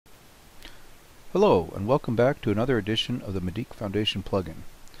Hello, and welcome back to another edition of the Medeek Foundation plugin.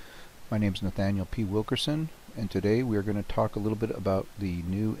 My name is Nathaniel P. Wilkerson, and today we are going to talk a little bit about the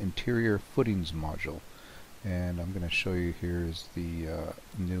new interior footings module. And I'm going to show you here is the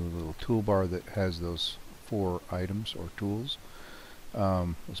new little toolbar that has those 4 items or tools.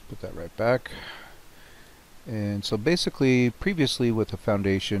 Let's put that right back. And so basically, previously with the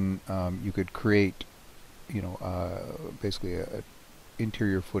foundation, you could create, basically a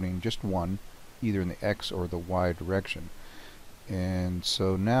interior footing, just one, either in the X or the Y direction. And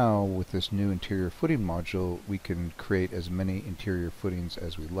so now with this new interior footing module, we can create as many interior footings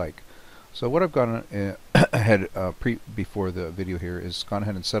as we like. So what I've gone ahead before the video here is gone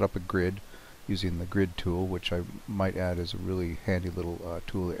ahead and set up a grid using the grid tool, which I might add is a really handy little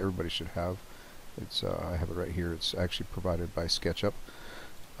tool that everybody should have. It's I have it right here. It's actually provided by SketchUp.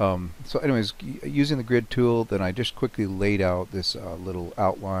 So anyways, using the grid tool, then I just quickly laid out this little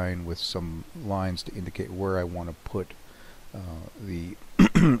outline with some lines to indicate where I want to put the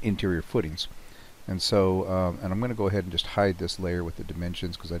interior footings. And so, and I'm going to go ahead and just hide this layer with the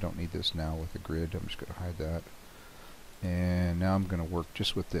dimensions because I don't need this now with the grid. I'm just going to hide that. And now I'm going to work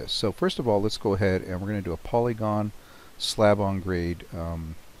just with this. So first of all, let's go ahead and we're going to do a polygon slab-on-grade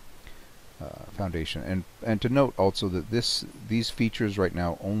foundation, and to note also that these features right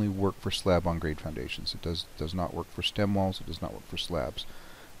now only work for slab-on-grade foundations. It does not work for stem walls. It does not work for slabs.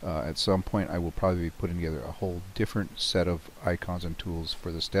 At some point, I will probably be putting together a whole different set of icons and tools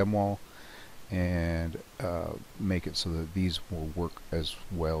for the stem wall, and make it so that these will work as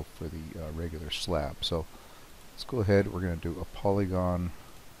well for the regular slab. So let's go ahead. We're going to do a polygon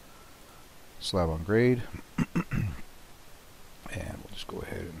slab-on-grade. And we'll just go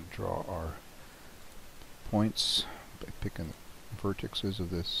ahead and draw our points by picking the vertices of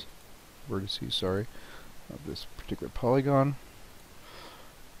this of this particular polygon.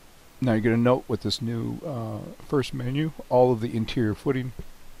 Now you're going to note with this new first menu, all of the interior footing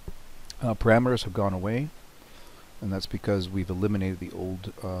parameters have gone away, and that's because we've eliminated the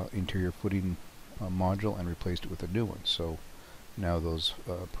old interior footing module and replaced it with a new one. So now those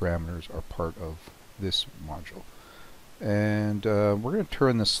parameters are part of this module. And we're going to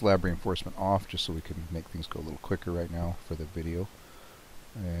turn this slab reinforcement off just so we can make things go a little quicker right now for the video.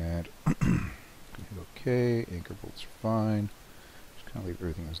 And hit OK, anchor bolts are fine. Just kind of leave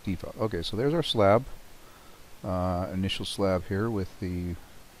everything as default. Okay, so there's our slab, initial slab here with the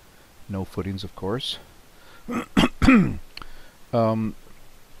no footings, of course. One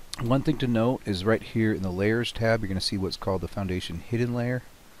thing to note is right here in the layers tab, you're going to see what's called the foundation hidden layer.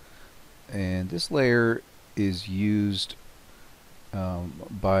 And this layer is used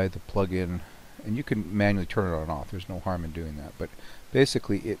by the plugin, and you can manually turn it on and off. There's no harm in doing that, but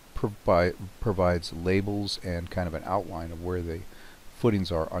basically it provides labels and kind of an outline of where the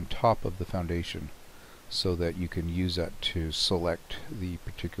footings are on top of the foundation, so that you can use that to select the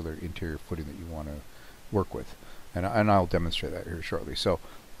particular interior footing that you want to work with, and I'll demonstrate that here shortly. So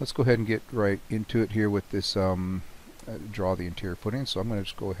let's go ahead and get right into it here with this draw the interior footing. So I'm going to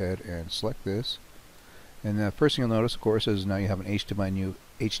just go ahead and select this. And the first thing you'll notice, of course, is now you have an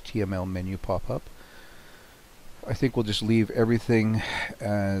HTML menu pop up. I think we'll just leave everything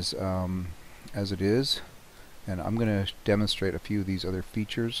as it is, and I'm going to demonstrate a few of these other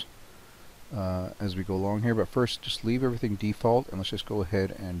features as we go along here. But first, just leave everything default, and let's just go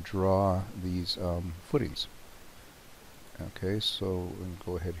ahead and draw these footings. Okay, so we'll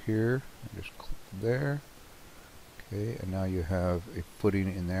go ahead here and just click there. Okay, and now you have a footing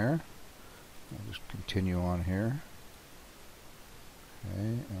in there. I'll just continue on here. Okay,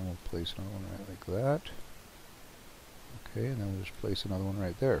 and we'll place another one right like that. Okay, and then we'll just place another one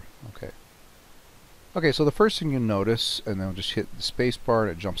right there. Okay. Okay, so the first thing you'll notice, and then we'll just hit the space bar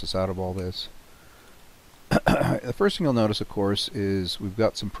and it jumps us out of all this. The first thing you'll notice, of course, is we've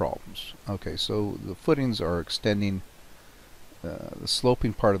got some problems. Okay, so the footings are extending, the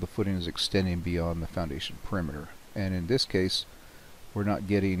sloping part of the footing is extending beyond the foundation perimeter. And in this case, we're not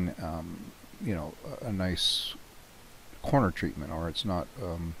getting a nice corner treatment, or it's not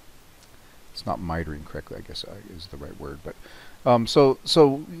mitering correctly, I guess is the right word. But so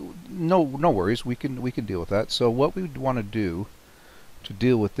no worries, we can deal with that. So what we would want to do to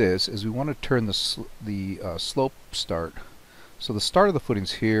deal with this is we want to turn the slope start. So the start of the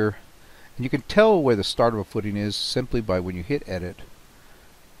footing's here, and you can tell where the start of a footing is simply by when you hit edit.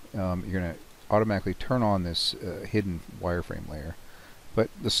 You're going to automatically turn on this hidden wireframe layer. But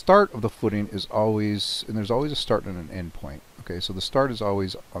the start of the footing is always, and there's always a start and an end point. Okay, so the start is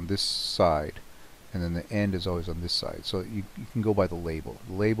always on this side, and then the end is always on this side. So you can go by the label.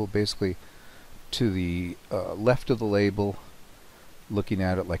 The label basically to the left of the label, looking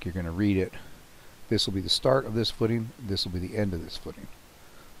at it like you're going to read it, This will be the start of this footing. This will be the end of this footing.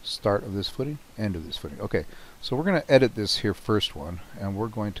 Start of this footing, end of this footing. Okay, so we're going to edit this here first one, and we're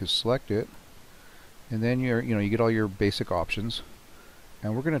going to select it, and then you get all your basic options,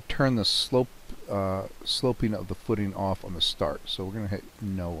 and we're going to turn the sloping of the footing off on the start. So we're going to hit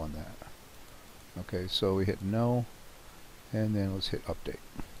no on that. Okay, so we hit no, and then let's hit update.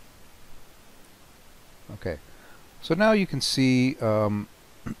 Okay, so now you can see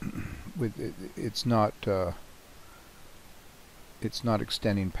it's not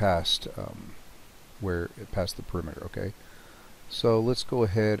extending past past the perimeter. Okay, so let's go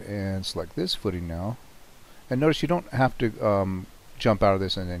ahead and select this footing now, and notice you don't have to jump out of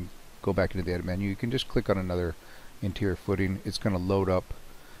this and then go back into the edit menu. You can just click on another interior footing. It's going to load up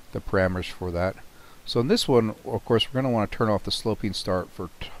the parameters for that. So in this one, of course, we're going to want to turn off the sloping start for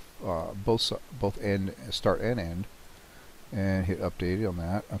both end, start and end, and hit update on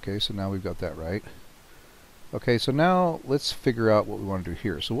that. Okay, so now we've got that right. Okay, so now let's figure out what we want to do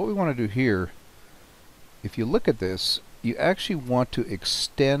here. So what we want to do here, if you look at this, you actually want to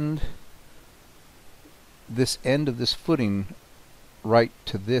extend this end of this footing right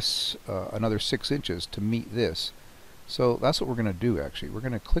to this another 6 inches to meet this. So that's what we're going to do actually. We're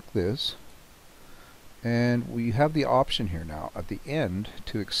going to click this, and we have the option here now at the end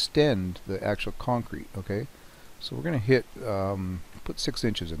to extend the actual concrete. Okay, so we're going to hit put 6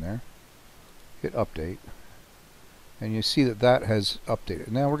 inches in there, hit update, and you see that that has updated.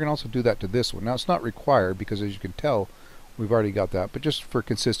 Now we're going to also do that to this one. Now it's not required because, as you can tell, we've already got that, but just for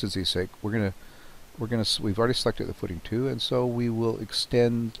consistency's sake, we've already selected the footing 2, and so we will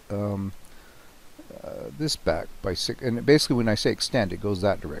extend this back by 6. And basically, when I say extend, it goes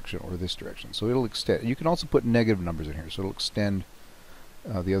that direction or this direction. So it'll extend. You can also put negative numbers in here, so it'll extend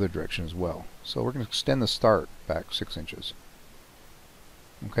the other direction as well. So we're going to extend the start back 6 inches.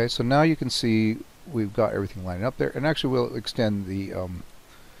 Okay, so now you can see we've got everything lined up there, and actually we'll extend the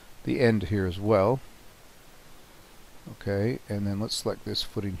end here as well. Okay, and then let's select this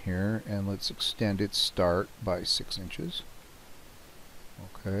footing here, and let's extend its start by 6 inches.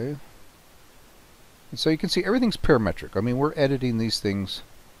 Okay, and so you can see everything's parametric. I mean, we're editing these things,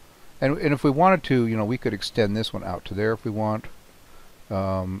 and if we wanted to, we could extend this one out to there if we want.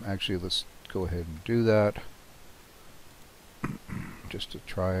 Actually, let's go ahead and do that just to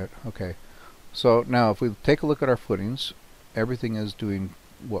try it. Okay, so now if we take a look at our footings, everything is doing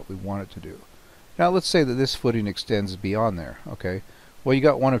what we want it to do. Now let's say that this footing extends beyond there. Okay, well, you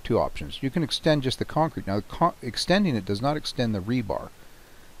got one of two options. You can extend just the concrete. Now extending it does not extend the rebar.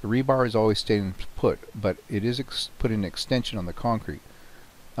 The rebar is always staying put, but it is putting an extension on the concrete.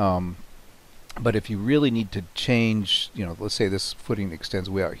 But if you really need to change, let's say this footing extends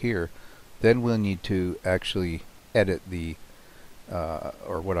way out here, then we'll need to actually edit the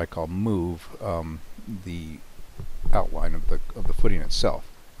or what I call move the outline of the footing itself,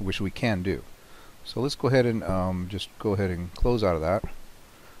 which we can do. So let's go ahead and just go ahead and close out of that.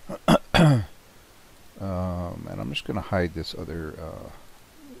 And I'm just going to hide this other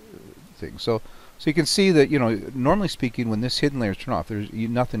thing. So you can see that, normally speaking, when this hidden layer is turned off,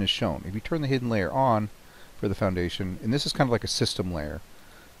 nothing is shown. If you turn the hidden layer on for the foundation, and this is kind of like a system layer,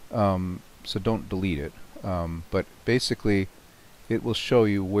 so don't delete it. But basically, it will show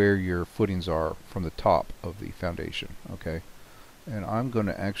you where your footings are from the top of the foundation. Okay. And I'm going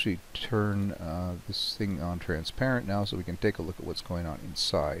to actually turn this thing on transparent now so we can take a look at what's going on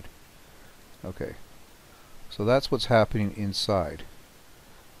inside. Okay, so that's what's happening inside,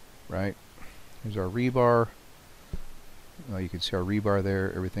 right? Here's our rebar. You can see our rebar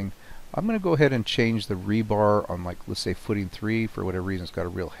there, everything. I'm going to go ahead and change the rebar on, like, let's say footing 3 for whatever reason. It's got a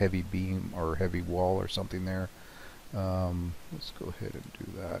real heavy beam or heavy wall or something there. Let's go ahead and do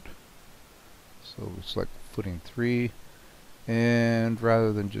that. So we select footing 3. And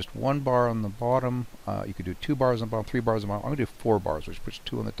rather than just 1 bar on the bottom, you could do 2 bars on the bottom, 3 bars on the bottom. I'm going to do 4 bars, which puts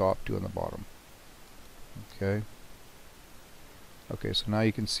 2 on the top, 2 on the bottom. Okay. Okay, so now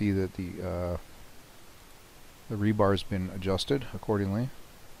you can see that the rebar has been adjusted accordingly.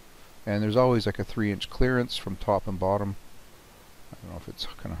 And there's always like a 3-inch clearance from top and bottom. I don't know if it's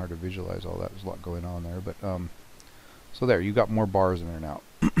kind of hard to visualize all that. There's a lot going on there, but so there, you've got more bars in there now.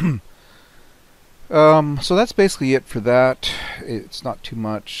 So that's basically it for that. It's not too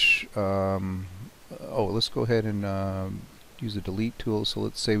much. Oh, let's go ahead and use the delete tool. So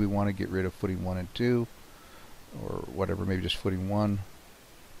let's say we want to get rid of footing 1 and 2, or whatever, maybe just footing 1.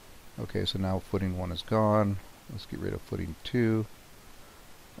 Okay, so now footing 1 is gone. Let's get rid of footing 2.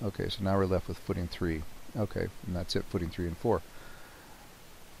 Okay, so now we're left with footing 3. Okay, and that's it, footing 3 and 4.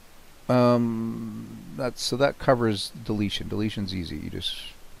 So that covers deletion. Deletion's easy. You just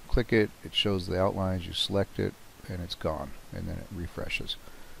click it, it shows the outlines, you select it, and it's gone, and then it refreshes.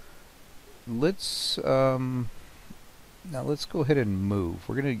 Let's now let's go ahead and move.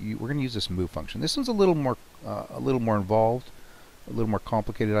 We're gonna use this move function. This one's a little more involved, a little more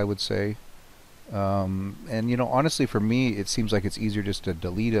complicated, I would say. And you know, honestly, for me, it seems like it's easier just to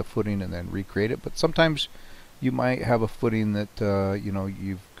delete a footing and then recreate it. But sometimes you might have a footing that you know,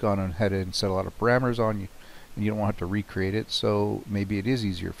 you've gone ahead and set a lot of parameters on, and you don't want to recreate it. So maybe it is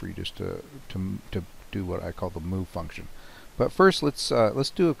easier for you just to do what I call the move function. But first, let's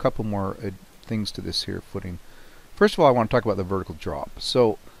do a couple more things to this here footing. First of all, I want to talk about the vertical drop.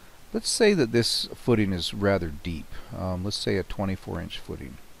 So let's say that this footing is rather deep. Let's say a 24-inch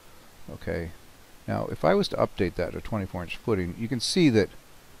footing. Okay. Now, if I was to update that to a 24-inch footing, you can see that,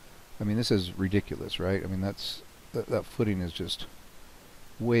 I mean, this is ridiculous, right? I mean, that footing is just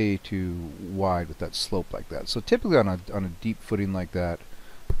way too wide with that slope like that. So typically on a deep footing like that,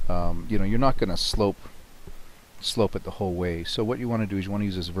 you know, you're not going to slope it the whole way. So what you want to do is you want to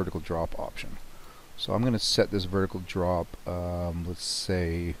use this vertical drop option. So I'm going to set this vertical drop, let's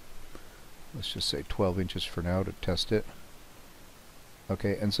just say 12 inches for now to test it.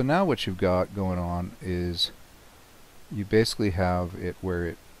 Okay, and so now what you've got going on is you basically have it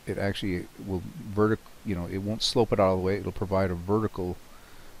where it actually will you know, it won't slope it all the way. It'll provide a vertical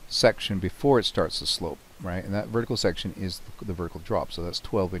section before it starts to slope, right? And that vertical section is the vertical drop. So that's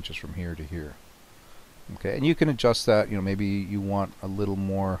 12 inches from here to here. Okay, and you can adjust that. You know, maybe you want a little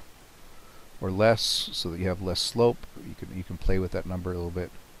more or less so that you have less slope. You can play with that number a little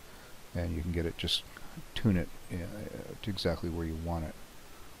bit, and you can get it, just tune it to exactly where you want it.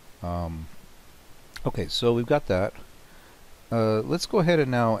 Okay, so we've got that. Let's go ahead and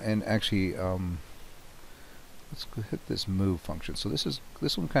now and actually let's go hit this move function. So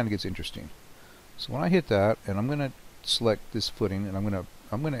this one kind of gets interesting. So when I hit that, and I'm going to select this footing, and I'm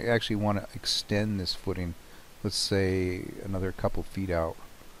going to actually want to extend this footing, let's say another couple feet out.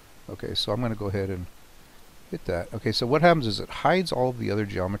 Okay, so I'm going to go ahead and hit that. Okay, so what happens is it hides all of the other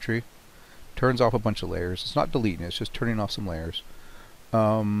geometry, turns off a bunch of layers. It's not deleting it, it's just turning off some layers.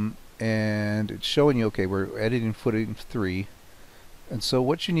 And it's showing you, okay, we're editing footing 3. And so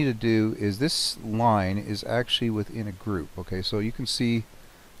what you need to do is, this line is actually within a group. Okay, so you can see,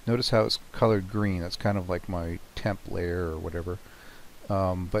 notice how it's colored green. That's kind of like my temp layer or whatever.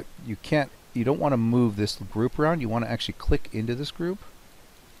 But you don't want to move this group around. You want to actually click into this group.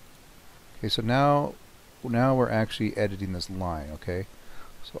 Okay, so now we're actually editing this line. Okay,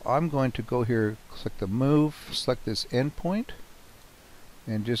 so I'm going to go here, click the move, select this endpoint,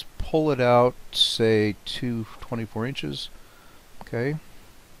 and just pull it out, say 24 inches. Okay.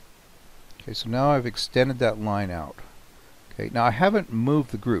 Okay, so now I've extended that line out. Okay, now I haven't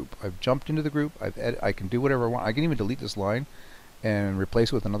moved the group. I've jumped into the group. I can do whatever I want. I can even delete this line and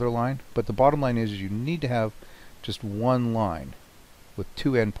replace it with another line. But the bottom line is you need to have just one line with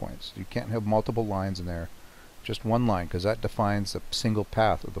 2 endpoints. You can't have multiple lines in there. Just one line, because that defines the single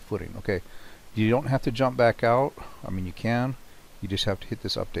path of the footing. Okay, you don't have to jump back out. I mean, you can. You just have to hit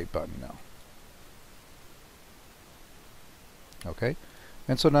this update button now. Okay,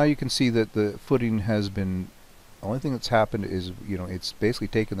 and so now you can see that the footing has been, the only thing that's happened is, you know, it's basically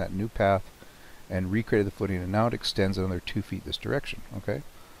taken that new path and recreated the footing, and now it extends another 2 feet this direction. Okay,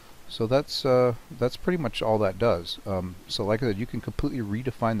 so that's pretty much all that does. So like I said, you can completely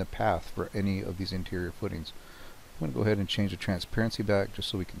redefine the path for any of these interior footings. I'm going to go ahead and change the transparency back just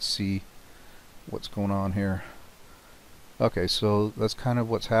so we can see what's going on here. Okay, so that's kind of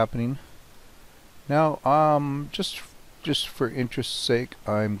what's happening. Now, just for interest's sake,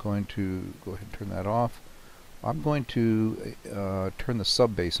 I'm going to go ahead and turn that off. I'm going to turn the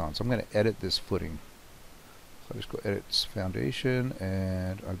sub base on. So I'm going to edit this footing. So I just go edit foundation,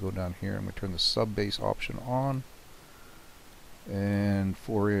 and I'll go down here. I'm going to turn the sub base option on. And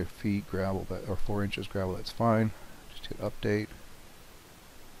 4 feet gravel, or 4 inches gravel, that's fine. Just hit update.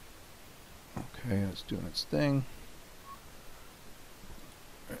 Okay, it's doing its thing.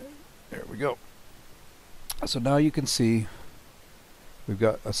 There we go. So now you can see we've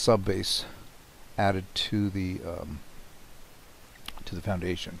got a sub base added to the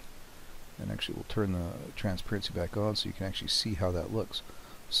foundation. And actually we'll turn the transparency back on so you can actually see how that looks.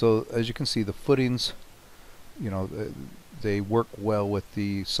 So as you can see, the footings, you know, they work well with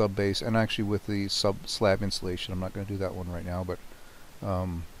the sub base and actually with the slab insulation. I'm not going to do that one right now, but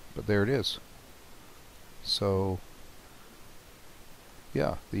there it is. So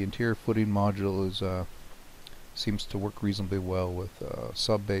yeah, the interior footing module is seems to work reasonably well with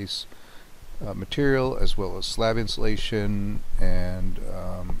sub base material, as well as slab insulation and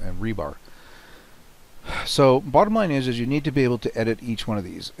rebar. So bottom line is you need to be able to edit each one of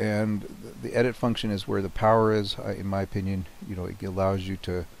these, and the edit function is where the power is. In my opinion, it allows you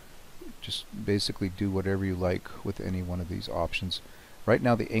to just basically do whatever you like with any one of these options. Right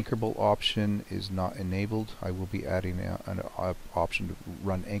now the anchor bolt option is not enabled. I will be adding an option to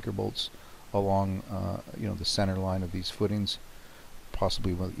run anchor bolts along the center line of these footings,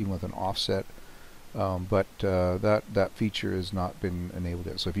 possibly even with an offset. But that feature has not been enabled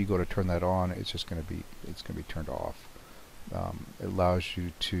yet. So if you go to turn that on, it's going to be turned off. It allows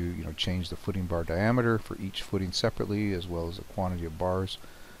you to change the footing bar diameter for each footing separately, as well as the quantity of bars.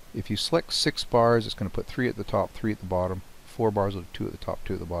 If you select 6 bars, it's going to put 3 at the top, 3 at the bottom. 4 bars will 2 at the top,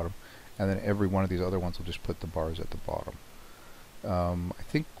 2 at the bottom, and then every one of these other ones will just put the bars at the bottom. I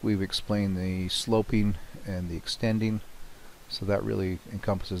think we've explained the sloping and the extending, so that really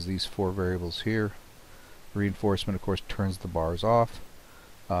encompasses these 4 variables here. Reinforcement, of course, turns the bars off.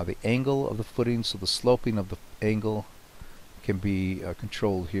 The angle of the footing, so the sloping of the angle can be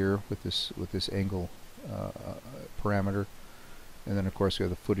controlled here with this angle parameter. And then of course we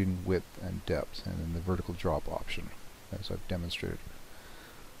have the footing width and depth, and then the vertical drop option, as I've demonstrated.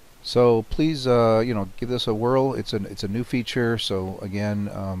 So please, give this a whirl. It's a new feature. So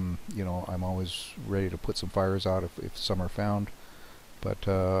again, I'm always ready to put some fires out if some are found. But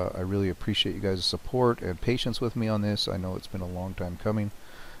I really appreciate you guys' support and patience with me on this. I know it's been a long time coming,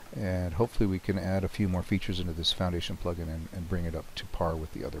 and hopefully we can add a few more features into this foundation plugin and bring it up to par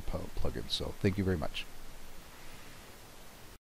with the other plugins. So thank you very much.